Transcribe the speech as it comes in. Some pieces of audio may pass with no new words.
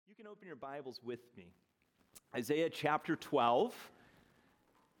open your Bibles with me. Isaiah chapter 12.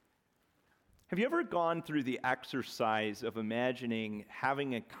 Have you ever gone through the exercise of imagining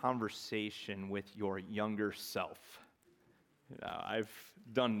having a conversation with your younger self? I've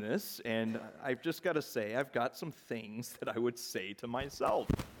done this, and I've just got to say, I've got some things that I would say to myself.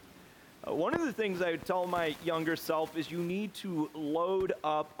 One of the things I would tell my younger self is you need to load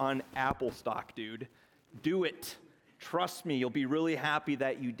up on Apple stock, dude. Do it. Trust me, you'll be really happy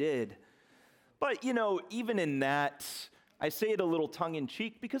that you did. But, even in that, I say it a little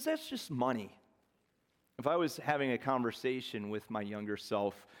tongue-in-cheek because that's just money. If I was having a conversation with my younger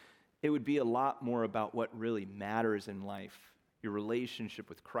self, it would be a lot more about what really matters in life, your relationship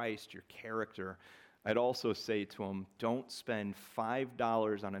with Christ, your character. I'd also say to him, don't spend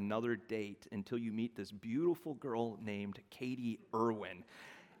 $5 on another date until you meet this beautiful girl named Katie Irwin,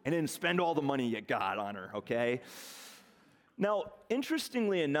 and then spend all the money you got on her, okay? Now,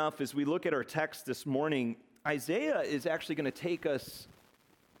 interestingly enough, as we look at our text this morning, Isaiah is actually going to take us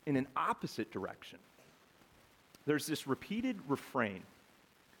in an opposite direction. There's this repeated refrain.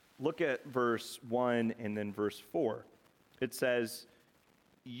 Look at verse 1 and then verse 4. It says,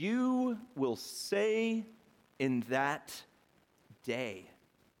 "You will say in that day."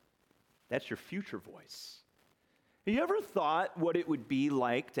 That's your future voice. Have you ever thought what it would be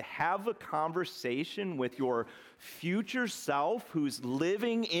like to have a conversation with your future self who's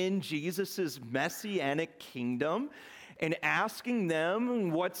living in Jesus' messianic kingdom and asking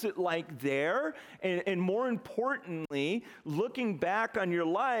them what's it like there? And more importantly, looking back on your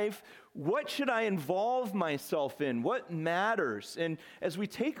life, what should I involve myself in? What matters? And as we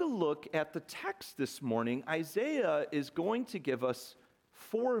take a look at the text this morning, Isaiah is going to give us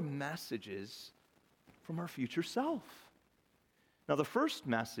 4 messages from our future self. Now, the first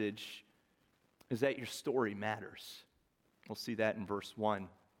message is that your story matters. We'll see that in verse 1.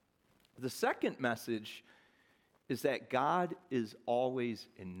 The second message is that God is always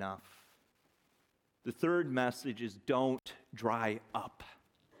enough. The third message is don't dry up.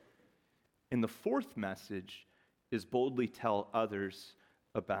 And the fourth message is boldly tell others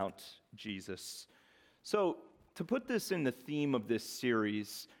about Jesus. So, to put this in the theme of this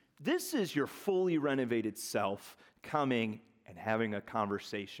series, this is your fully renovated self coming and having a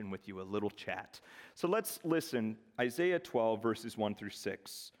conversation with you, a little chat. So let's listen, Isaiah 12, verses 1 through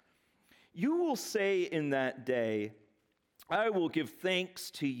 6. "You will say in that day, I will give thanks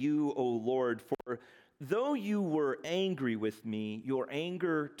to you, O Lord, for though you were angry with me, your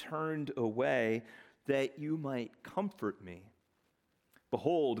anger turned away, that you might comfort me.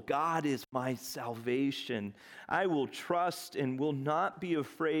 Behold, God is my salvation. I will trust and will not be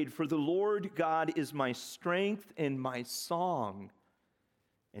afraid, for the Lord God is my strength and my song,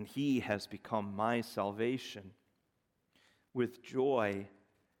 and he has become my salvation. With joy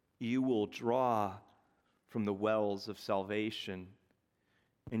you will draw from the wells of salvation,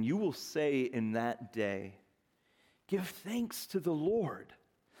 and you will say in that day, give thanks to the Lord.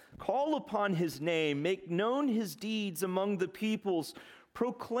 Call upon his name, make known his deeds among the peoples.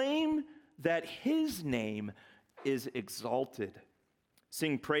 Proclaim that his name is exalted.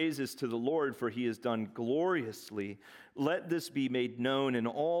 Sing praises to the Lord, for he has done gloriously. Let this be made known in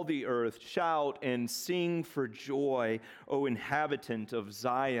all the earth. Shout and sing for joy, O inhabitant of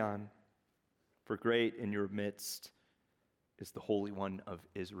Zion, for great in your midst is the Holy One of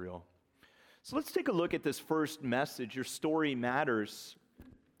Israel." So let's take a look at this first message, your story matters.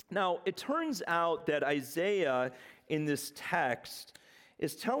 Now, it turns out that Isaiah in this text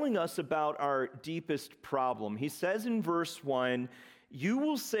is telling us about our deepest problem. He says in verse 1, "You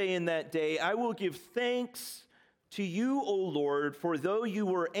will say in that day, I will give thanks to you, O Lord, for though you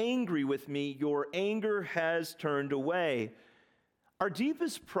were angry with me, your anger has turned away." Our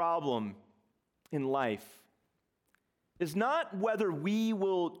deepest problem in life is not whether we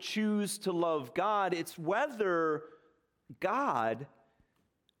will choose to love God, it's whether God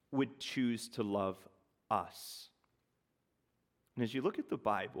would choose to love us. And as you look at the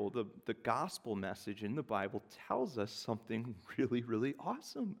Bible, the gospel message in the Bible tells us something really, really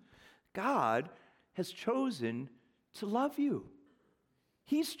awesome. God has chosen to love you.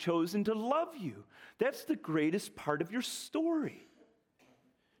 He's chosen to love you. That's the greatest part of your story.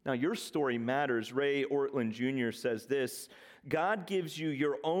 Now, your story matters. Ray Ortlund Jr. says this, "God gives you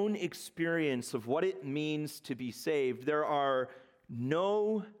your own experience of what it means to be saved. There are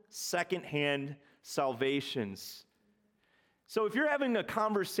no secondhand salvations." So if you're having a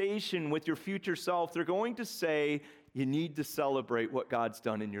conversation with your future self, they're going to say, you need to celebrate what God's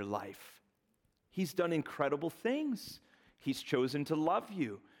done in your life. He's done incredible things. He's chosen to love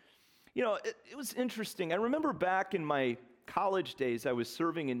you. It was interesting. I remember back in my college days, I was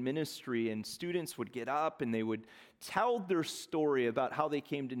serving in ministry, and students would get up and they would tell their story about how they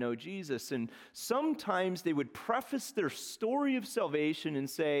came to know Jesus. And sometimes they would preface their story of salvation and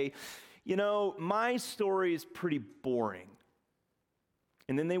say, you know, my story is pretty boring.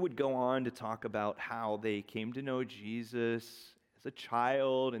 And then they would go on to talk about how they came to know Jesus as a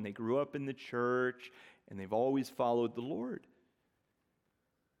child, and they grew up in the church, and they've always followed the Lord.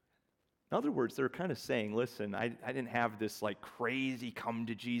 In other words, they're kind of saying, listen, I didn't have this like crazy come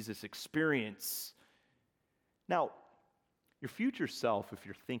to Jesus experience. Now, your future self, if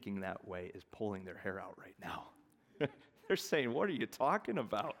you're thinking that way, is pulling their hair out right now. They're saying, what are you talking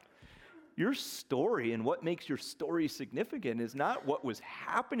about? Your story and what makes your story significant is not what was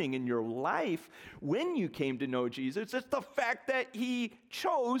happening in your life when you came to know Jesus. It's the fact that he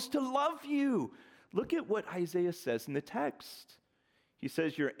chose to love you. Look at what Isaiah says in the text. He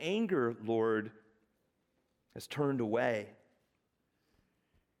says, your anger, Lord, has turned away.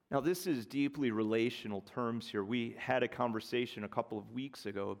 Now, this is deeply relational terms here. We had a conversation a couple of weeks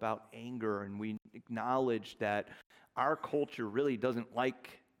ago about anger, and we acknowledged that our culture really doesn't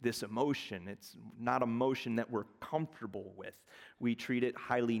like this emotion. It's not an emotion that we're comfortable with. We treat it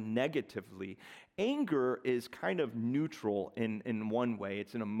highly negatively. Anger is kind of neutral in one way.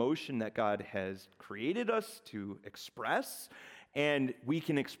 It's an emotion that God has created us to express, and we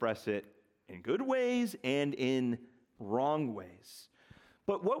can express it in good ways and in wrong ways.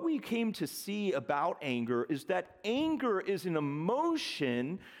 But what we came to see about anger is that anger is an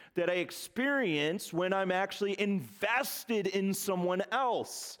emotion that I experience when I'm actually invested in someone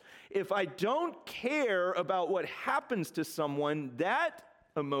else. If I don't care about what happens to someone, that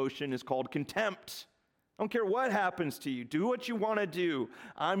emotion is called contempt. I don't care what happens to you. Do what you want to do.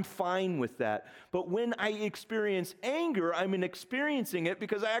 I'm fine with that. But when I experience anger, I'm experiencing it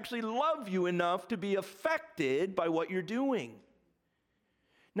because I actually love you enough to be affected by what you're doing.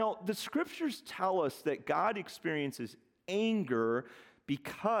 Now, the scriptures tell us that God experiences anger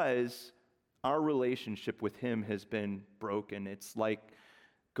because our relationship with him has been broken. It's like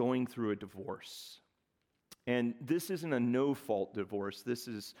going through a divorce. And this isn't a no-fault divorce. This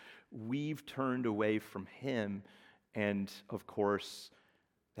is we've turned away from him, and of course,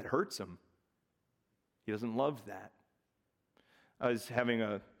 that hurts him. He doesn't love that. I was having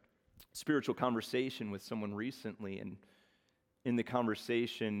a spiritual conversation with someone recently, and in the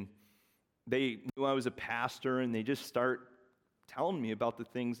conversation, they knew I was a pastor, and they just start telling me about the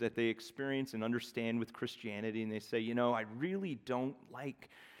things that they experience and understand with Christianity, and they say, you know, I really don't like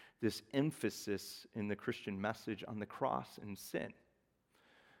this emphasis in the Christian message on the cross and sin.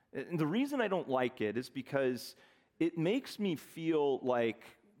 And the reason I don't like it is because it makes me feel like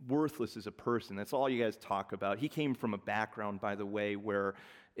worthless as a person. That's all you guys talk about. He came from a background, by the way, where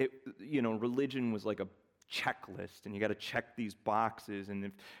religion was like a checklist, and you got to check these boxes, and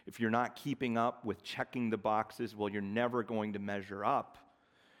if you're not keeping up with checking the boxes, well, you're never going to measure up.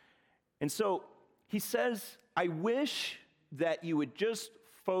 And so he says, I wish that you would just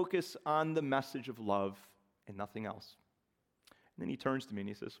focus on the message of love and nothing else. And then he turns to me and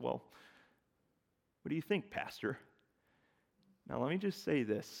he says, well, what do you think, Pastor? Now let me just say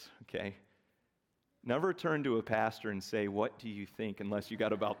this, okay? Never turn to a pastor and say, what do you think, unless you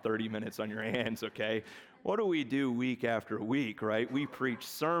got about 30 minutes on your hands, okay? What do we do week after week, right? We preach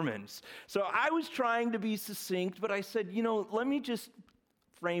sermons. So I was trying to be succinct, but I said, let me just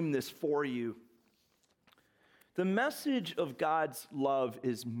frame this for you. The message of God's love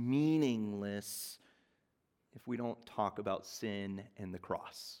is meaningless if we don't talk about sin and the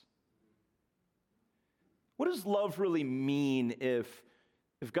cross. What does love really mean if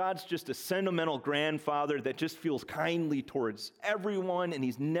God's just a sentimental grandfather that just feels kindly towards everyone, and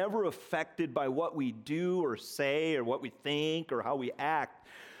he's never affected by what we do or say or what we think or how we act?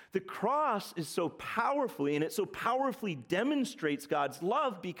 The cross is so powerfully, and it so powerfully demonstrates God's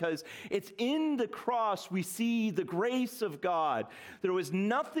love because it's in the cross we see the grace of God. There was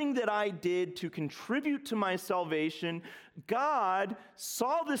nothing that I did to contribute to my salvation. God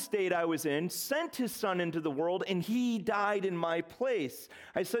saw the state I was in, sent his son into the world, and he died in my place.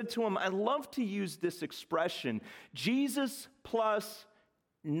 I said to him, I love to use this expression, Jesus plus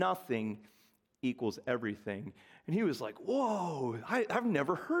nothing equals everything. And he was like, whoa, I've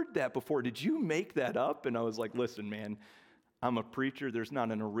never heard that before. Did you make that up? And I was like, listen, man, I'm a preacher. There's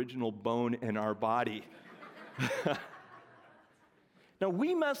not an original bone in our body. Now,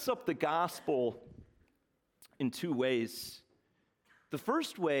 we mess up the gospel in two ways. The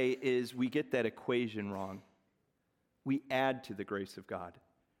first way is we get that equation wrong. We add to the grace of God.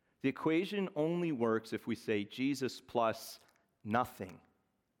 The equation only works if we say Jesus plus nothing.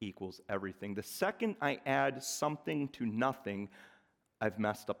 equals everything. The second I add something to nothing, I've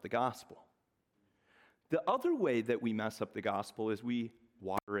messed up the gospel. The other way that we mess up the gospel is we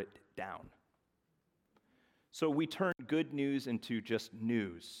water it down. So we turn good news into just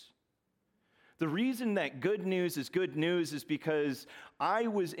news. The reason that good news is because I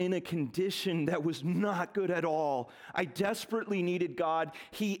was in a condition that was not good at all. I desperately needed God.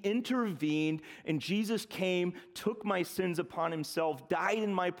 He intervened, and Jesus came, took my sins upon himself, died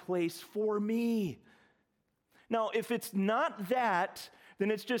in my place for me. Now, if it's not that, then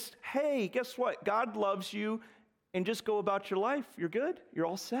it's just, hey, guess what? God loves you, and just go about your life. You're good. You're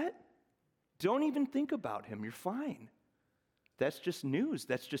all set. Don't even think about him. You're fine. That's just news.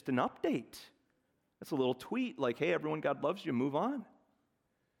 That's just an update. That's a little tweet like, hey, everyone, God loves you, move on.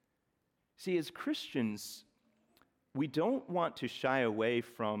 See, as Christians, we don't want to shy away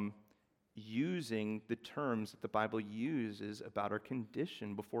from using the terms that the Bible uses about our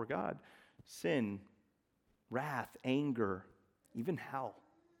condition before God. Sin, wrath, anger, even hell.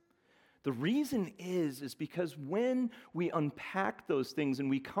 The reason is because when we unpack those things and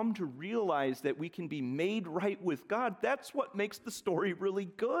we come to realize that we can be made right with God, that's what makes the story really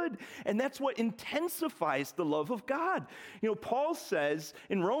good. And that's what intensifies the love of God. You know, Paul says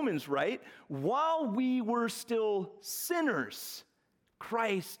in Romans, right, while we were still sinners,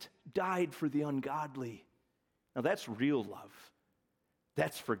 Christ died for the ungodly. Now that's real love.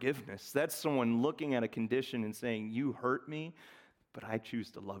 That's forgiveness. That's someone looking at a condition and saying, you hurt me, but I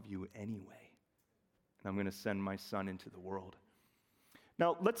choose to love you anyway. And I'm going to send my son into the world.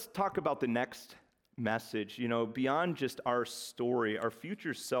 Now, let's talk about the next message. You know, beyond just our story, our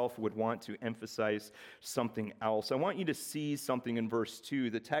future self would want to emphasize something else. I want you to see something in verse 2.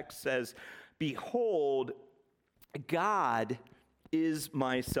 The text says, behold, God is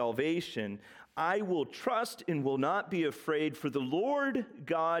my salvation. I will trust and will not be afraid, for the Lord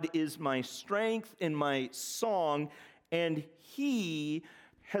God is my strength and my song, and he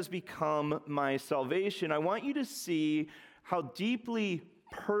has become my salvation. I want you to see how deeply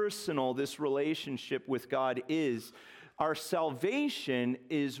personal this relationship with God is. Our salvation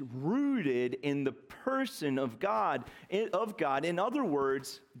is rooted in the person of God. In other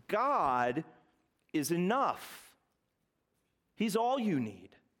words, God is enough. He's all you need.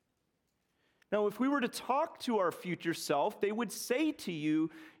 Now, if we were to talk to our future self, they would say to you,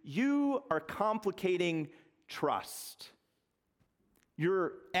 you are complicating trust.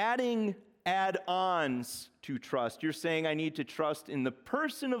 You're adding add-ons to trust. You're saying I need to trust in the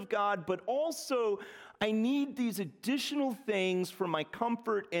person of God, but also I need these additional things for my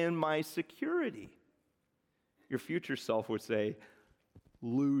comfort and my security. Your future self would say,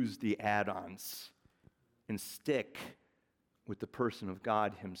 lose the add-ons and stick with the person of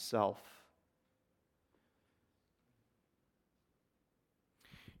God himself.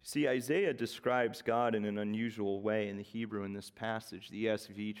 See, Isaiah describes God in an unusual way in the Hebrew in this passage. The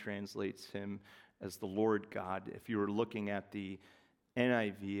ESV translates him as the Lord God. If you were looking at the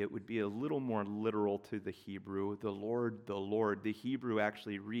NIV, it would be a little more literal to the Hebrew. The Lord, the Lord. The Hebrew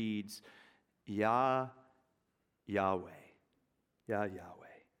actually reads, Yah, Yahweh. Yah, Yahweh.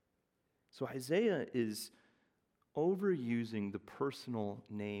 So Isaiah is overusing the personal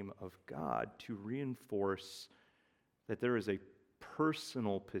name of God to reinforce that there is a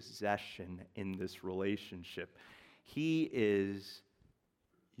personal possession in this relationship. He is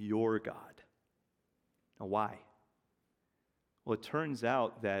your God. Now, why? Well, it turns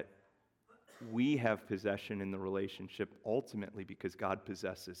out that we have possession in the relationship ultimately because God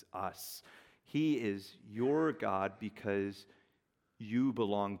possesses us. He is your God because you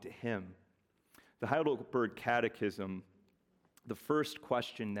belong to him. The Heidelberg Catechism, the first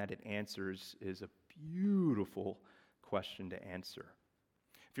question that it answers is a beautiful question to answer.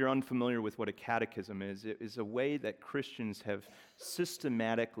 If you're unfamiliar with what a catechism is, it is a way that Christians have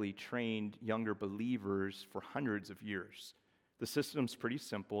systematically trained younger believers for hundreds of years. The system's pretty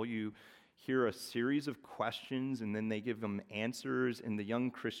simple. You hear a series of questions, and then they give them answers, and the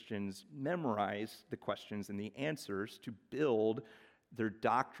young Christians memorize the questions and the answers to build their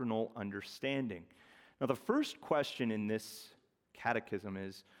doctrinal understanding. Now, the first question in this catechism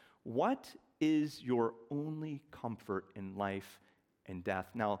is, what is your only comfort in life and death?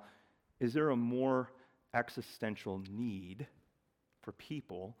 Now, is there a more existential need for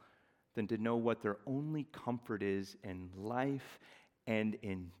people than to know what their only comfort is in life and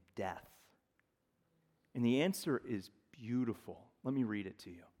in death? And the answer is beautiful. Let me read it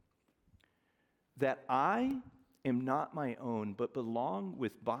to you. That I am not my own, but belong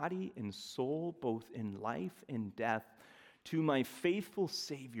with body and soul, both in life and death, to my faithful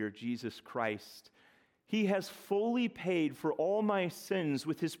Savior, Jesus Christ. He has fully paid for all my sins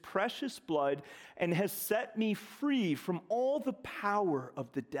with his precious blood and has set me free from all the power of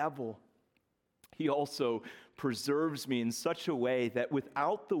the devil. He also preserves me in such a way that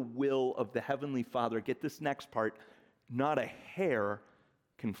without the will of the Heavenly Father, get this next part, not a hair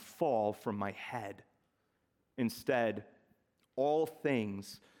can fall from my head. Instead, all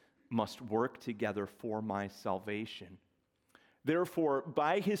things must work together for my salvation. Therefore,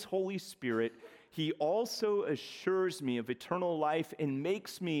 by his Holy Spirit, he also assures me of eternal life and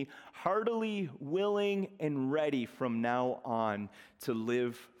makes me heartily willing and ready from now on to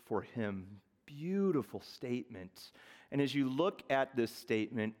live for him. Beautiful statement. And as you look at this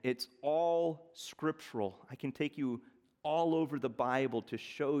statement, it's all scriptural. I can take you all over the Bible to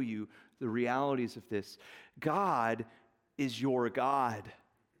show you the realities of this. God is your God.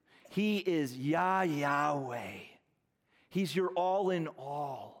 He is Yahweh. He's your all in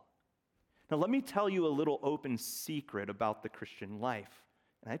all. Now, let me tell you a little open secret about the Christian life.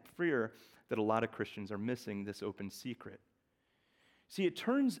 And I fear that a lot of Christians are missing this open secret. See, it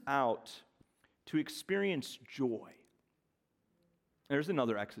turns out to experience joy, there's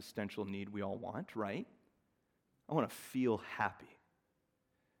another existential need we all want, right? I want to feel happy.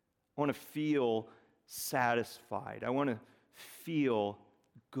 I want to feel satisfied. I want to feel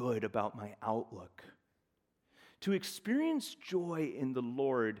good about my outlook. To experience joy in the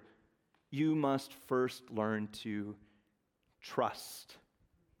Lord, you must first learn to trust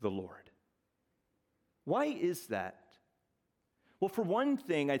the Lord. Why is that? Well, for one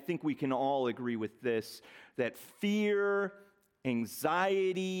thing, I think we can all agree with this, that fear,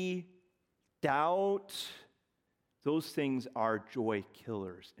 anxiety, doubt, those things are joy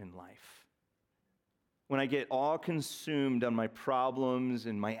killers in life. When I get all consumed on my problems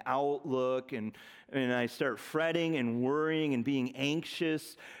and my outlook and I start fretting and worrying and being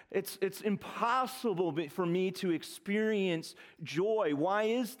anxious, it's impossible for me to experience joy. Why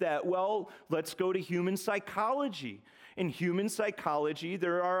is that? Well, let's go to human psychology. In human psychology,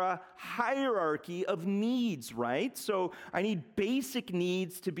 there are a hierarchy of needs, right? So I need basic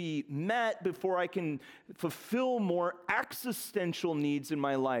needs to be met before I can fulfill more existential needs in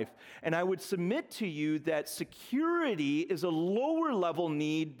my life. And I would submit to you that security is a lower level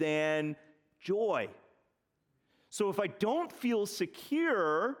need than joy. So if I don't feel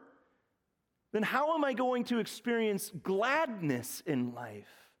secure, then how am I going to experience gladness in life?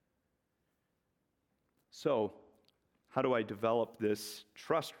 So, how do I develop this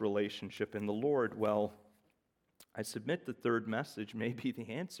trust relationship in the Lord? Well, I submit the third message may be the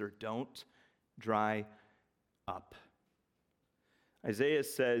answer. Don't dry up. Isaiah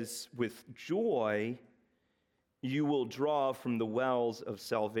says, with joy you will draw from the wells of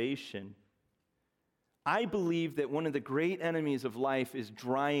salvation. I believe that one of the great enemies of life is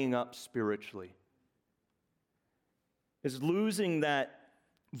drying up spiritually, is losing that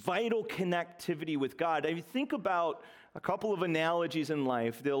vital connectivity with God. I mean, think about a couple of analogies in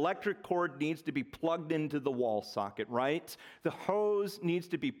life. The electric cord needs to be plugged into the wall socket, right? The hose needs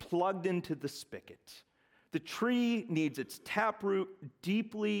to be plugged into the spigot. The tree needs its taproot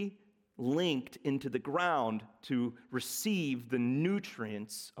deeply linked into the ground to receive the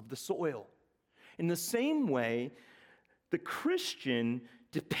nutrients of the soil. In the same way, the Christian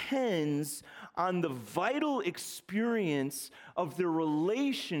depends on the vital experience of their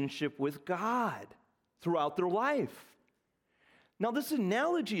relationship with God throughout their life. Now, this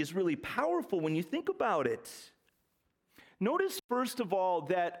analogy is really powerful when you think about it. Notice, first of all,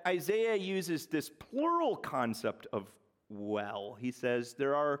 that Isaiah uses this plural concept of well. He says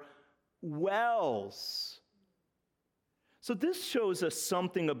there are wells. So this shows us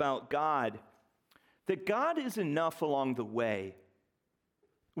something about God, that God is enough along the way.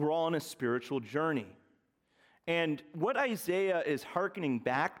 We're all on a spiritual journey. And what Isaiah is hearkening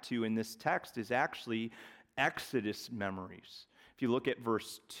back to in this text is actually Exodus memories. If you look at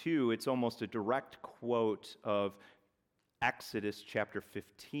verse 2, it's almost a direct quote of Exodus chapter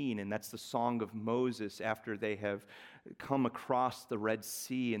 15, and that's the song of Moses after they have come across the Red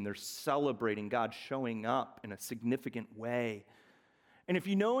Sea and they're celebrating God showing up in a significant way. And if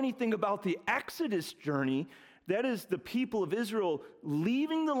you know anything about the Exodus journey, that is the people of Israel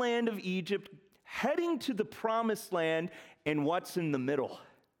leaving the land of Egypt, heading to the promised land, and what's in the middle?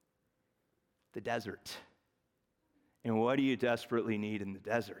 The desert. And what do you desperately need in the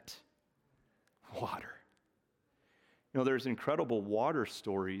desert? Water. You know, there's incredible water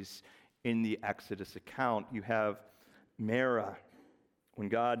stories in the Exodus account. You have Marah, when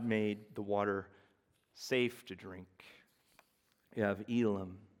God made the water safe to drink. You have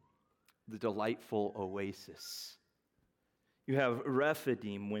Elim, the delightful oasis. You have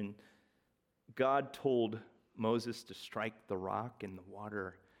Rephidim, when God told Moses to strike the rock and the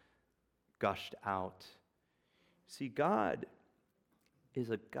water gushed out. See, God is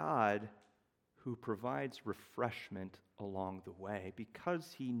a God who provides refreshment along the way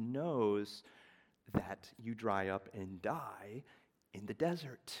because he knows that you dry up and die in the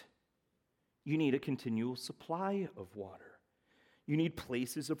desert. You need a continual supply of water. You need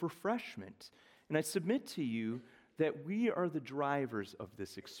places of refreshment. And I submit to you that we are the drivers of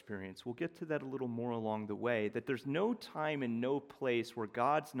this experience. We'll get to that a little more along the way, that there's no time and no place where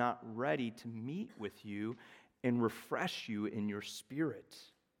God's not ready to meet with you and refresh you in your spirit.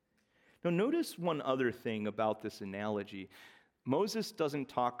 Now, notice one other thing about this analogy. Moses doesn't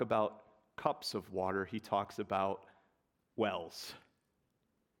talk about cups of water, he talks about wells.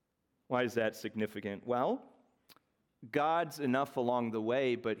 Why is that significant? Well, God's enough along the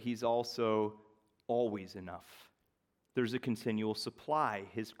way, but he's also always enough. There's a continual supply.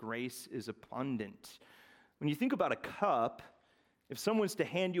 His grace is abundant. When you think about a cup, if someone's to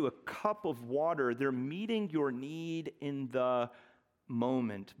hand you a cup of water, they're meeting your need in the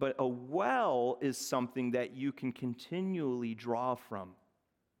moment. But a well is something that you can continually draw from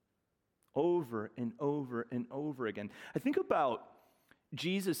over and over and over again. I think about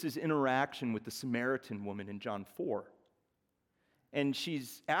Jesus' interaction with the Samaritan woman in John 4. And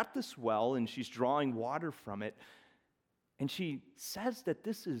she's at this well and she's drawing water from it. And she says that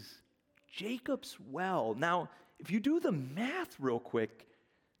this is Jacob's well. Now, if you do the math real quick,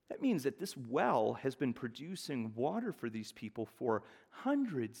 that means that this well has been producing water for these people for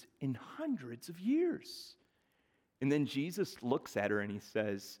hundreds and hundreds of years. And then Jesus looks at her and he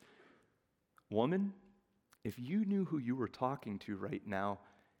says, "Woman, if you knew who you were talking to right now,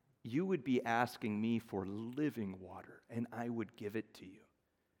 you would be asking me for living water, and I would give it to you."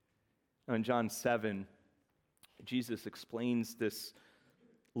 Now in John 7, Jesus explains this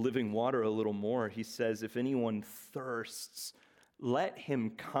living water a little more. He says, "If anyone thirsts, let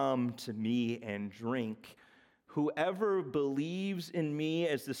him come to me and drink. Whoever believes in me,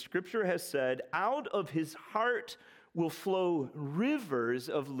 as the scripture has said, out of his heart will flow rivers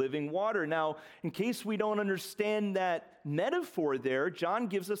of living water." Now, in case we don't understand that metaphor there, John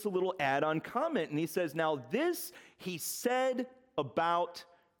gives us a little add-on comment, and he says, "Now this he said about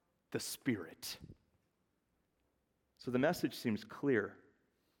the Spirit." So the message seems clear.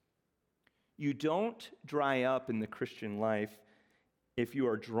 You don't dry up in the Christian life if you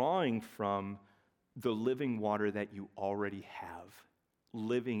are drawing from the living water that you already have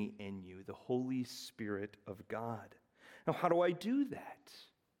living in you, the Holy Spirit of God. Now, how do I do that?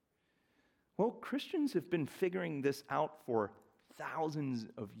 Well, Christians have been figuring this out for thousands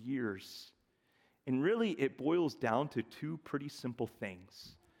of years. And really, it boils down to two pretty simple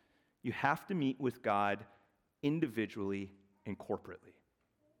things. You have to meet with God individually and corporately.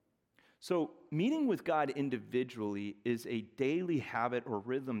 So, meeting with God individually is a daily habit or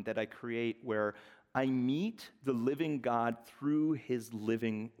rhythm that I create where I meet the living God through his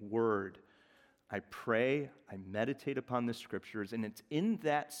living word. I pray, I meditate upon the scriptures, and it's in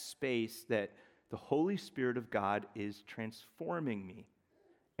that space that the Holy Spirit of God is transforming me.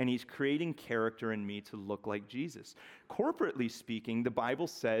 And he's creating character in me to look like Jesus. Corporately speaking, the Bible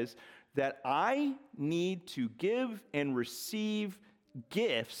says that I need to give and receive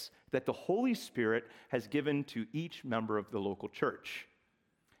gifts that the Holy Spirit has given to each member of the local church.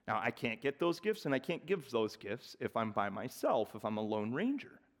 Now, I can't get those gifts and I can't give those gifts if I'm by myself, if I'm a lone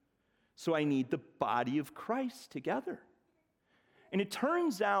ranger. So I need the body of Christ together. And it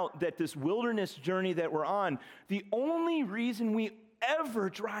turns out that this wilderness journey that we're on, the only reason we ever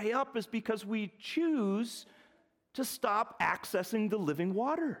dry up is because we choose to stop accessing the living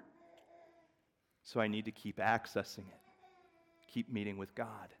water. So I need to keep accessing it, keep meeting with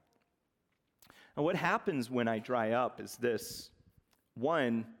God. And what happens when I dry up is this.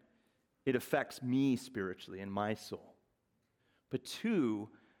 One, it affects me spiritually and my soul. But two,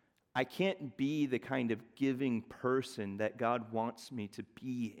 I can't be the kind of giving person that God wants me to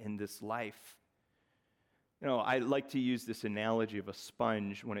be in this life. You know, I like to use this analogy of a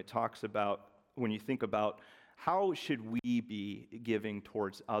sponge when you think about how should we be giving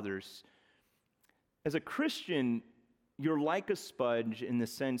towards others. As a Christian, you're like a sponge in the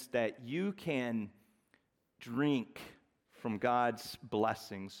sense that you can drink from God's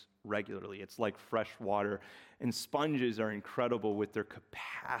blessings regularly. It's like fresh water. And sponges are incredible with their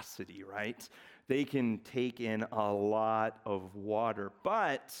capacity, right? They can take in a lot of water.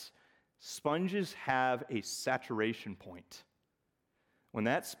 But sponges have a saturation point. When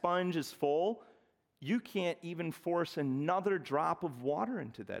that sponge is full, you can't even force another drop of water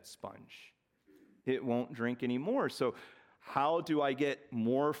into that sponge. It won't drink anymore. So How do I get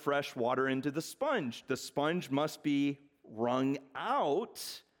more fresh water into the sponge? The sponge must be wrung out,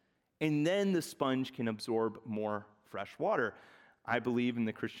 and then the sponge can absorb more fresh water. I believe in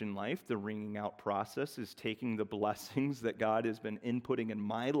the Christian life, the wringing out process is taking the blessings that God has been inputting in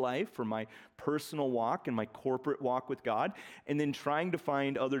my life for my personal walk and my corporate walk with God, and then trying to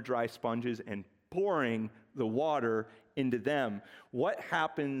find other dry sponges and pouring the water into them. What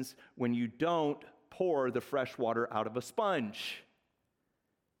happens when you don't pour the fresh water out of a sponge?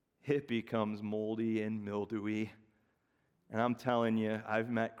 It becomes moldy and mildewy. And I'm telling you, I've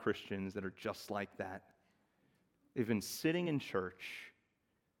met Christians that are just like that. They've been sitting in church,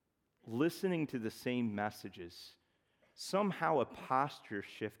 listening to the same messages. Somehow a posture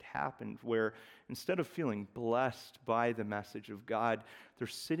shift happened where instead of feeling blessed by the message of God, they're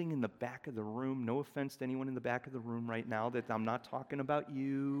sitting in the back of the room. No offense to anyone in the back of the room right now, that I'm not talking about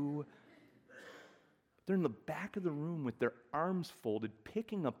you. They're in the back of the room with their arms folded,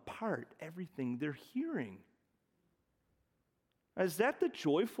 picking apart everything they're hearing. Is that the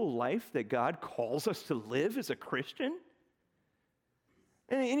joyful life that God calls us to live as a Christian?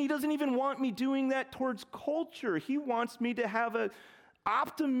 And he doesn't even want me doing that towards culture. He wants me to have an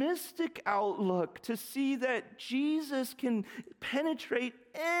optimistic outlook, to see that Jesus can penetrate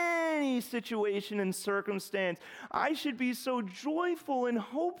any situation and circumstance. I should be so joyful and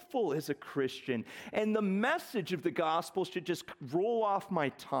hopeful as a Christian. And the message of the gospel should just roll off my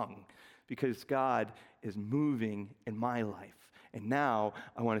tongue because God is moving in my life. And now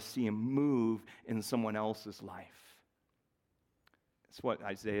I want to see him move in someone else's life. That's what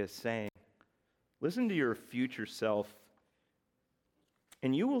Isaiah is saying. Listen to your future self,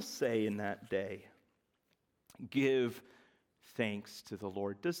 and you will say in that day, give thanks to the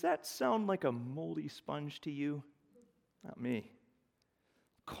Lord. Does that sound like a moldy sponge to you? Not me.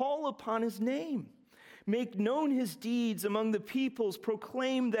 Call upon his name. Make known his deeds among the peoples.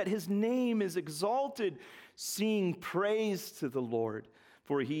 Proclaim that his name is exalted. Sing praise to the Lord,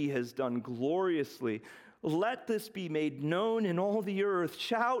 for he has done gloriously. Let this be made known in all the earth.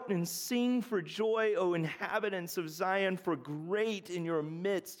 Shout and sing for joy, O inhabitants of Zion, for great in your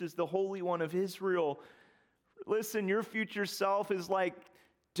midst is the Holy One of Israel. Listen, your future self is like,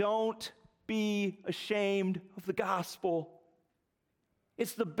 don't be ashamed of the gospel.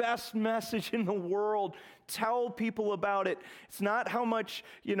 It's the best message in the world. Tell people about it. It's not how much,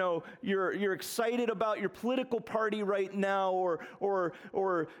 you're excited about your political party right now or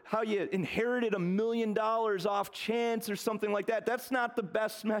how you inherited $1 million off chance or something like that. That's not the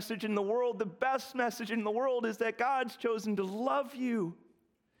best message in the world. The best message in the world is that God's chosen to love you.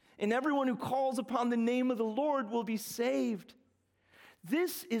 And everyone who calls upon the name of the Lord will be saved.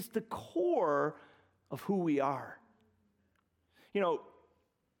 This is the core of who we are.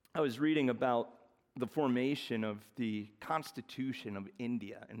 I was reading about the formation of the Constitution of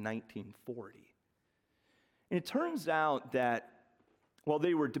India in 1940. And it turns out that while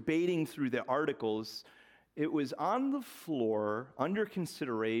they were debating through the articles, it was on the floor under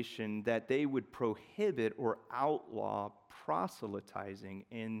consideration that they would prohibit or outlaw proselytizing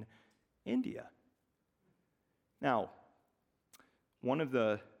in India. Now, one of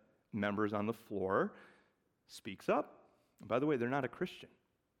the members on the floor speaks up. And by the way, they're not a Christian.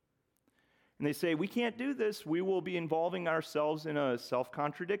 And they say, we can't do this. We will be involving ourselves in a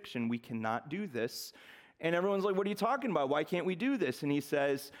self-contradiction. We cannot do this. And everyone's like, what are you talking about? Why can't we do this? And he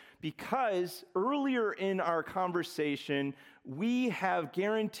says, because earlier in our conversation, we have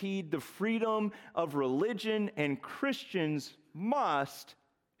guaranteed the freedom of religion, and Christians must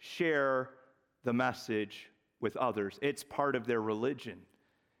share the message with others. It's part of their religion.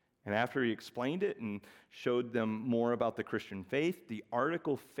 And after he explained it and showed them more about the Christian faith, the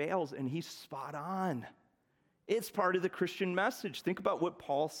article fails, and he's spot on. It's part of the Christian message. Think about what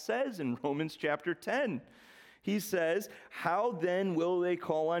Paul says in Romans chapter 10. He says, how then will they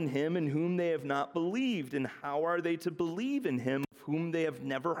call on him in whom they have not believed? And how are they to believe in him of whom they have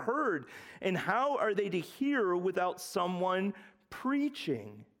never heard? And how are they to hear without someone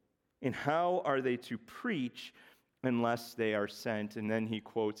preaching? And how are they to preach unless they are sent? And then he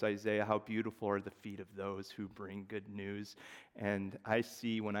quotes Isaiah, how beautiful are the feet of those who bring good news. And I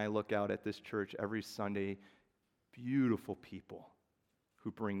see when I look out at this church every Sunday, beautiful people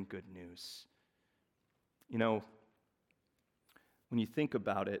who bring good news. When you think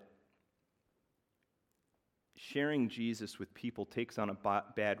about it, sharing Jesus with people takes on a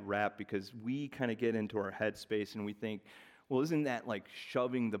bad rap because we kind of get into our headspace and we think, well, isn't that like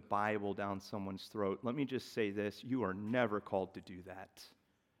shoving the Bible down someone's throat? Let me just say this, you are never called to do that.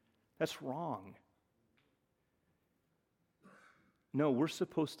 That's wrong. No, we're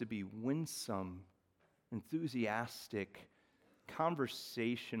supposed to be winsome, enthusiastic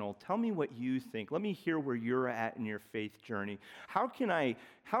conversational. Tell me what you think. Let me hear where you're at in your faith journey. How can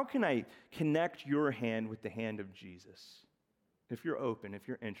I connect your hand with the hand of Jesus? If you're open, if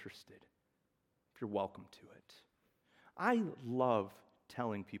you're interested, if you're welcome to it. I love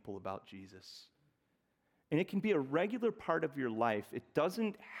telling people about Jesus. And it can be a regular part of your life. It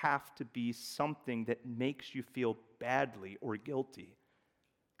doesn't have to be something that makes you feel badly or guilty.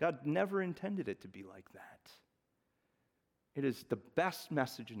 God never intended it to be like that. It is the best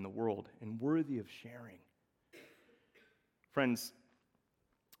message in the world and worthy of sharing. Friends,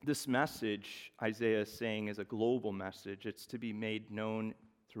 this message, Isaiah is saying, is a global message. It's to be made known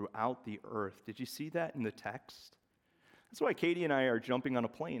throughout the earth. Did you see that in the text? That's why Katie and I are jumping on a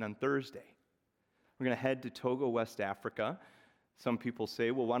plane on Thursday. We're going to head to Togo, West Africa. Some people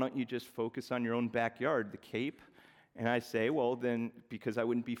say, well, why don't you just focus on your own backyard, the Cape? And I say, well, then, because I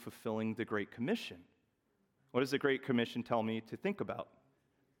wouldn't be fulfilling the Great Commission. What does the Great Commission tell me to think about?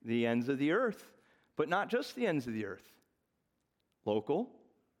 The ends of the earth, but not just the ends of the earth. Local,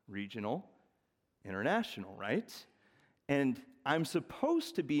 regional, international, right? And I'm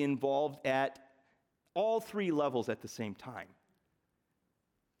supposed to be involved at all three levels at the same time.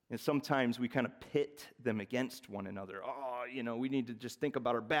 And sometimes we kind of pit them against one another. Oh, we need to just think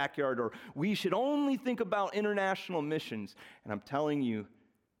about our backyard, or we should only think about international missions. And I'm telling you,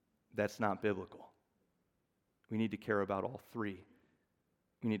 that's not biblical. We need to care about all three.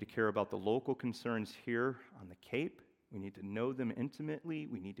 We need to care about the local concerns here on the Cape. We need to know them intimately.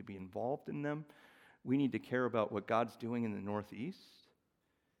 We need to be involved in them. We need to care about what God's doing in the Northeast.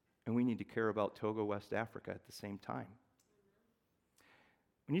 And we need to care about Togo, West Africa at the same time.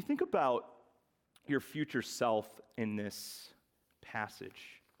 When you think about your future self in this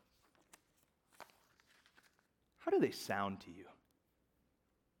passage, how do they sound to you?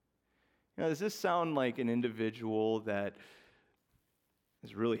 Does this sound like an individual that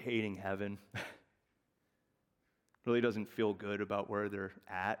is really hating heaven? Really doesn't feel good about where they're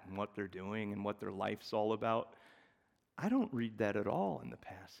at and what they're doing and what their life's all about? I don't read that at all in the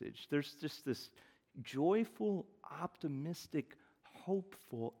passage. There's just this joyful, optimistic,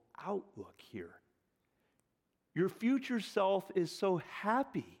 hopeful outlook here. Your future self is so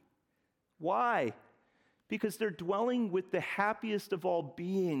happy. Why? Because they're dwelling with the happiest of all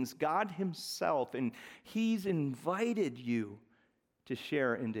beings, God Himself, and He's invited you to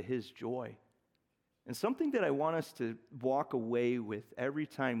share into His joy. And something that I want us to walk away with every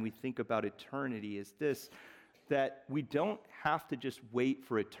time we think about eternity is this, that we don't have to just wait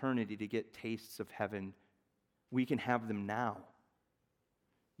for eternity to get tastes of heaven. We can have them now.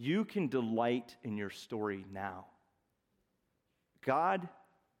 You can delight in your story now. God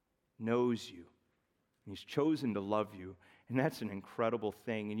knows you. He's chosen to love you, and that's an incredible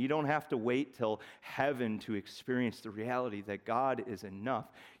thing. And you don't have to wait till heaven to experience the reality that God is enough.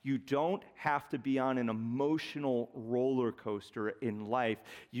 You don't have to be on an emotional roller coaster in life.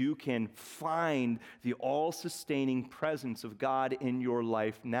 You can find the all-sustaining presence of God in your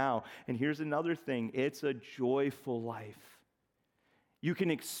life now. And here's another thing. It's a joyful life. You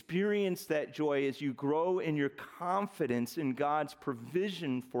can experience that joy as you grow in your confidence in God's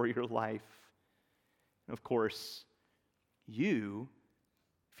provision for your life. Of course, if you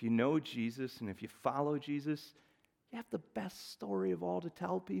know Jesus and if you follow Jesus, you have the best story of all to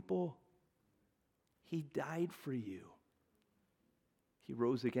tell people. He died for you. He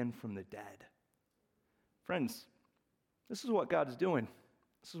rose again from the dead. Friends, this is what God's doing.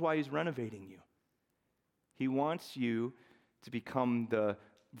 This is why He's renovating you. He wants you to become the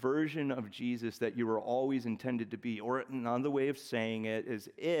version of Jesus that you were always intended to be. Or another way of saying it is,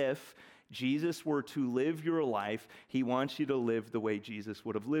 if Jesus were to live your life, He wants you to live the way Jesus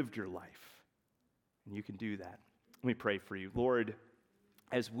would have lived your life. And you can do that. Let me pray for you. Lord,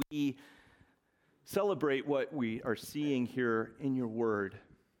 as we celebrate what we are seeing here in your word,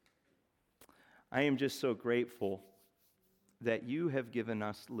 I am just so grateful that you have given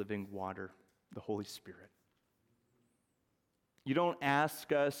us living water, the Holy Spirit. You don't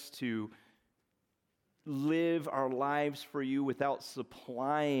ask us to live our lives for you without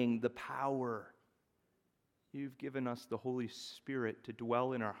supplying the power. You've given us the Holy Spirit to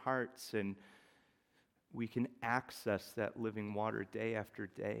dwell in our hearts, and we can access that living water day after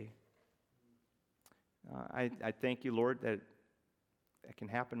day. I thank you, Lord, that can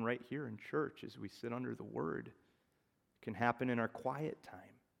happen right here in church as we sit under the Word. It can happen in our quiet time.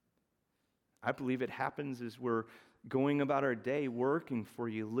 I believe it happens as we're going about our day, working for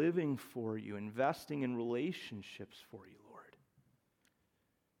you, living for you, investing in relationships for you, Lord.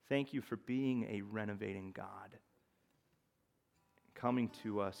 Thank you for being a renovating God, coming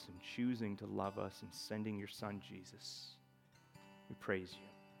to us and choosing to love us and sending your Son, Jesus. We praise you.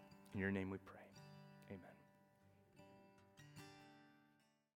 In your name we pray.